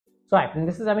So hi friends,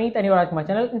 this is Amit and you are at my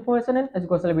channel Information and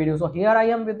Educational Video. So here I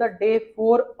am with the day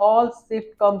 4 all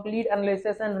shift complete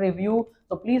analysis and review.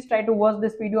 So please try to watch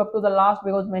this video up to the last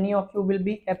because many of you will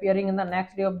be appearing in the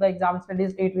next day of the exam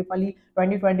studies AEEE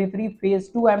 2023 phase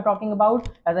 2 I am talking about,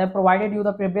 as I provided you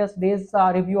the previous days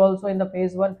review also in the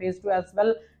phase 1 phase 2 as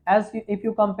well. If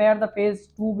you compare the phase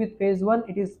 2 with phase 1,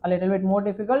 it is a little bit more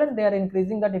difficult and they are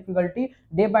increasing the difficulty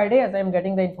day by day as I am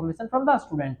getting the information from the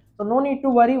student. So no need to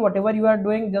worry, whatever you are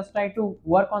doing, just try to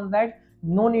work on that.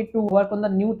 No need to work on the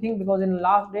new thing because in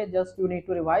last day just you need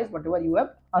to revise whatever you have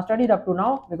studied up to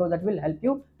now, because that will help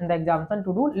you in the examination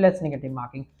to do less negative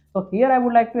marking. So here I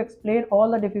would like to explain all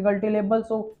the difficulty levels.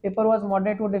 So paper was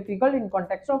moderate to difficult in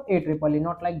context of AEEE,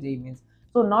 not like JEE Mains.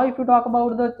 So now if you talk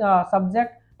about the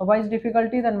subject wise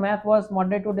difficulty, then math was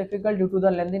moderate to difficult due to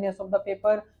the lengthiness of the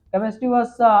paper. Chemistry was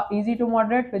easy to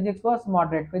moderate. Physics was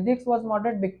moderate. Physics was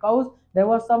moderate because there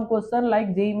was some question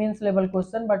like JEE Mains level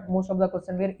question, but most of the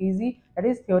question were easy, that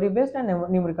is theory based and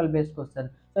numerical based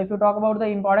question. So if you talk about the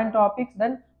important topics,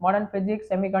 then modern physics,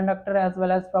 semiconductor, as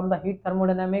well as from the heat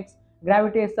thermodynamics,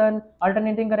 gravitation,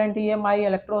 alternating current EMI,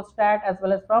 electrostat, as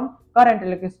well as from current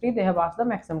electricity, they have asked the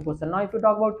maximum question. Now if you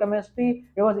talk about chemistry,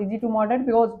 it was easy to moderate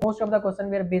because most of the question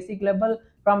were basic level.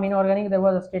 From inorganic there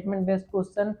was a statement based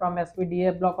question, from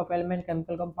SPDA, block of element,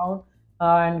 chemical compound,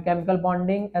 and chemical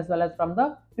bonding, as well as from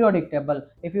the periodic table.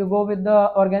 If you go with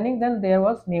the organic, then there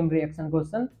was name reaction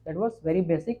question, that was very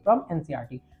basic from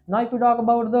NCERT. Now if you talk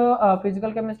about the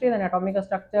physical chemistry, then atomic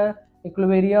structure,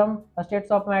 equilibrium,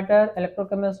 states of matter,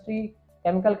 electrochemistry,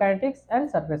 chemical kinetics, and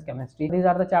surface chemistry. These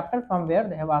are the chapters from where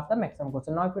they have asked the maximum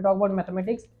question. Now if we talk about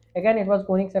mathematics, again it was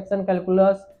conic section,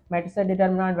 calculus, matrix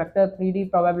determinant, vector,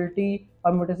 3D, probability,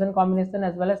 permutation, combination,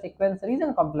 as well as sequence series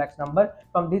and complex number.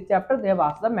 From these chapters they have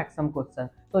asked the maximum question.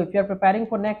 So if you are preparing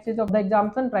for next stage of the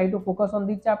examination, try to focus on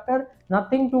this chapter.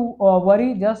 Nothing to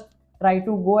worry, just try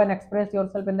to go and express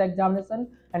yourself in the examination,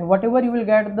 and whatever you will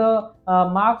get the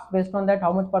marks based on that,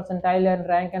 how much percentile and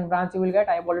rank and branch you will get.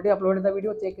 I have already uploaded the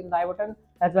video, check in the I button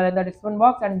as well as the description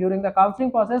box. And during the counseling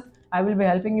process, I will be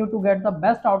helping you to get the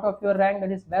best out of your rank,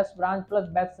 that is best branch plus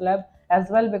best slab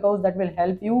as well, because that will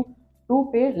help you to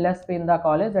pay less fee in the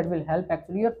college. That will help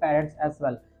actually your parents as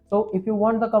well. So if you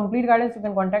want the complete guidance, you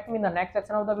can contact me in the next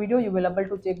section of the video. You will be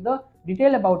able to check the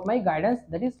detail about my guidance,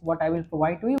 that is what I will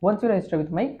provide to you once you register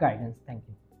with my guidance. Thank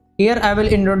you. Here I will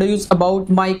introduce about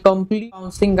my complete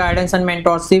counseling guidance and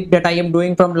mentorship that I am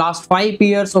doing from last 5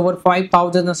 years. Over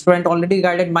 5,000 students already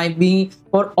guided by me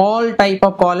for all type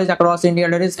of college across India,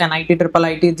 that is NIT,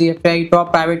 IIIT, GFI,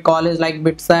 top private college like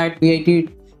BITSAT,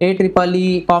 VIT,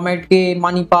 AEEE, Comet K,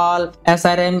 Manipal,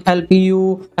 SRM,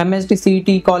 LPU,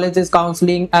 MST, colleges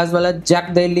counseling, as well as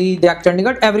Jack Delhi, Jack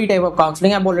Chandigarh, every type of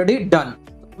counseling I've already done.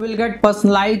 You will get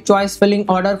personalized choice filling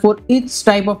order for each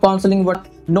type of counseling. But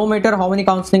no matter how many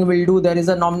counseling will do, there is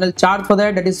a nominal charge for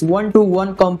that. That is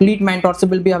 1-to-1 complete mentorship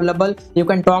will be available. You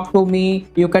can talk to me,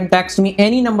 you can text me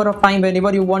any number of time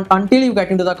whenever you want until you get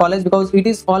into the college, because it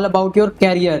is all about your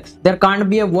career. There can't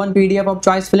be a one PDF of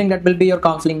choice filling that will be your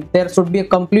counseling. There should be a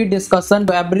complete discussion.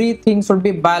 So everything should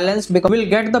be balanced, because we'll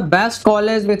get the best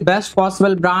college with best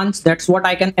possible branch. That's what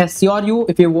I can assure you.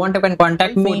 If you want, you can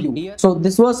contact me. So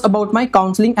this was about my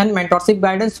counseling and mentorship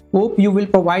guidance. Hope you will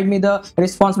provide me the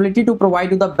responsibility to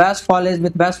provide you the best college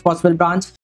with best possible branch.